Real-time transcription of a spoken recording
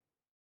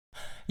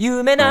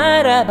夢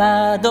なら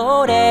ば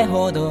どれ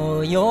ほ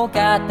ど良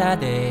かった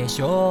でし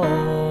ょ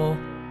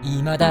う。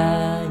未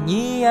だ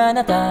にあ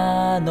な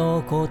た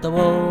のこと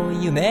を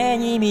夢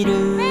に見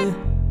る。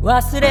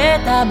忘れ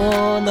た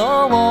も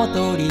のを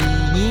取りに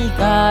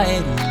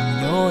帰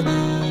るように、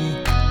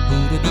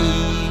古び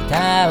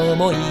た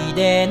思い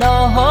出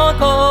の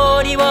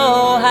誇りを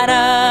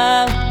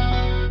払う。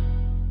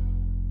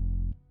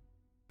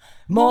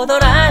戻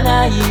ら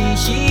ない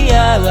幸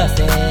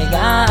せ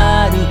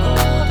があるこ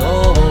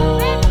とを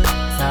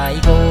最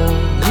後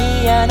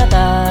にあなた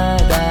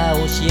が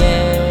教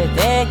え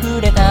て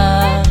くれた。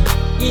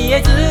言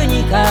えずに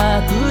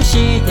隠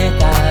して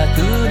た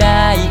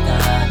暗い過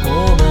去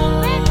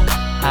も、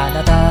あ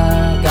なた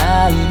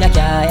がいなき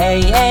ゃ永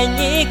遠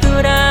に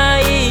暗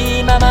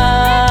いま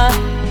ま。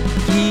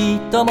きっ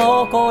と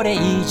もうこれ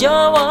以上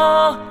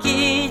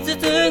傷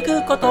つ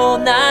くこと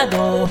な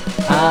ど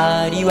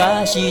あり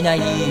はしない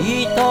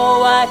と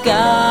わ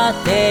かっ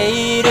て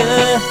いる。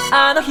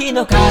あの日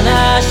の悲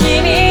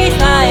しみ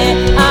さえ、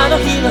あの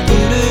日の苦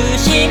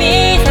し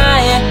みさ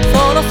え、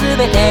その全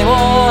てを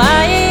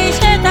愛し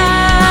てた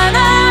あ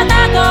なた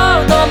と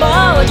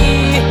共に、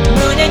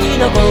胸に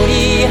残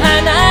り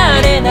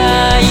離れ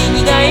ない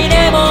苦い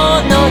レモ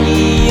ンの匂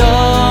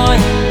い。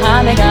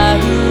雨が降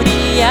り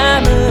止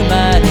むま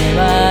で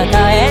は帰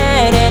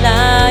れ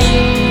ない。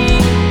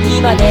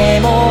今で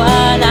も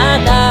あな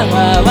たは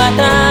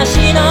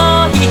私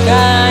の光。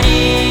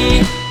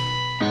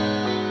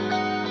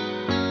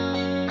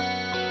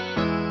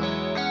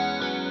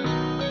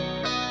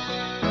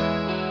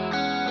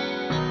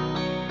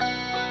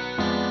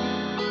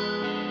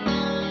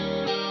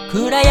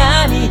暗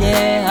闇で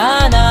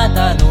あな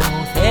たの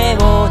背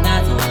を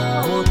なぞ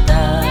っ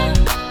た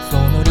そ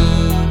の輪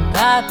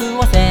郭を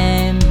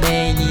鮮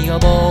明に覚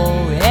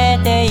え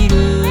ている。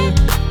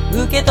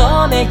受け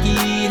止め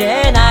き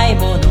れない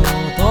もの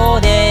と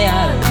出会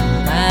う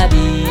たび、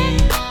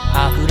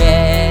溢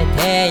れ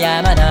て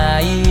やまな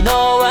い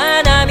の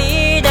は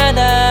涙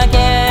だ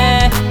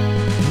け。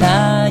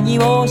何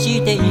を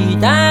してい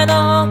た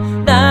の、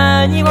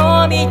何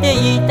を見て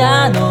い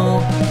た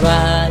の、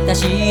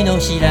私の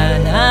知ら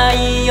な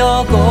い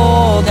横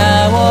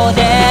顔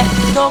で。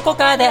どこ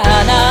かであ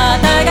な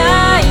た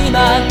が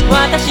今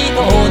私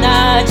と同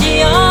じ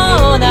よ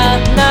うな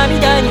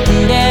涙に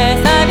暮れ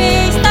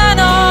寂しさ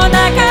の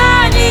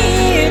中に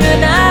いる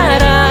な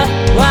ら、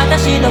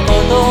私のこ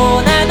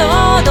となど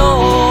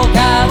どうか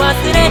忘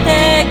れて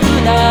く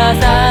だ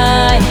さ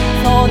い。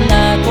そんな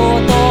こ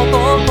と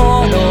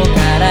心か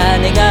ら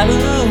願う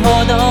ほ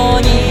ど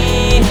に、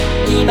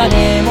今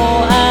でも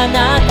あ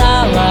なた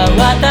は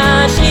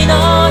私の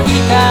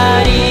光。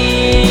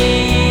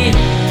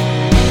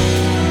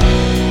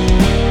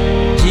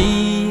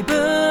自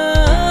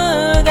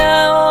分が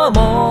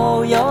思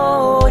う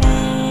より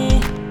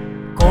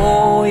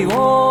恋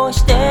を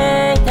して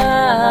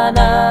たあ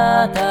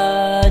な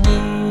た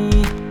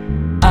に、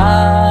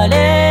あ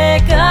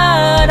れ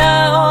か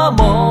ら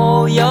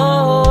思う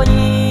よう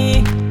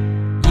に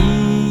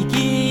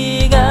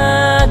息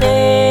が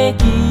で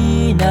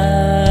き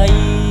ない。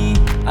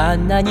あ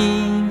んな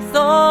に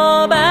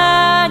そ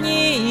ば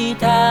にい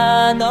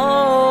た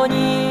の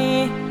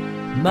に、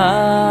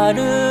ま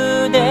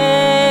る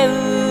で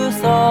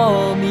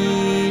嘘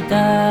み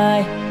た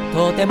い。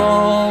とて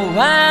も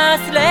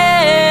忘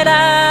れ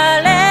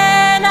ら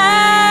れ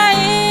ない。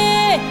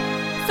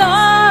そ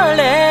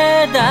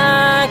れ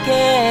だ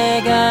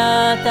けが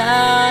確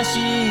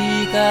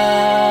か。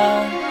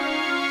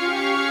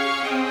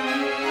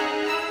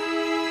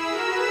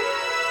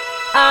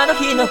あの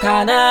日の悲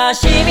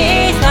し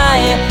みさえ、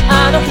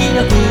あの日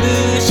の苦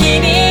し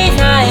み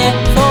さえ、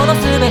その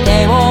全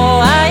て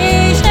を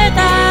愛してた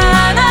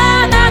あ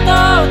なた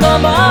と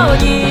共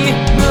に、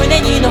胸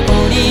に残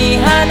り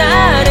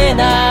離れ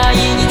ない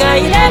苦い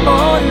レモ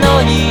ンの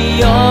匂い。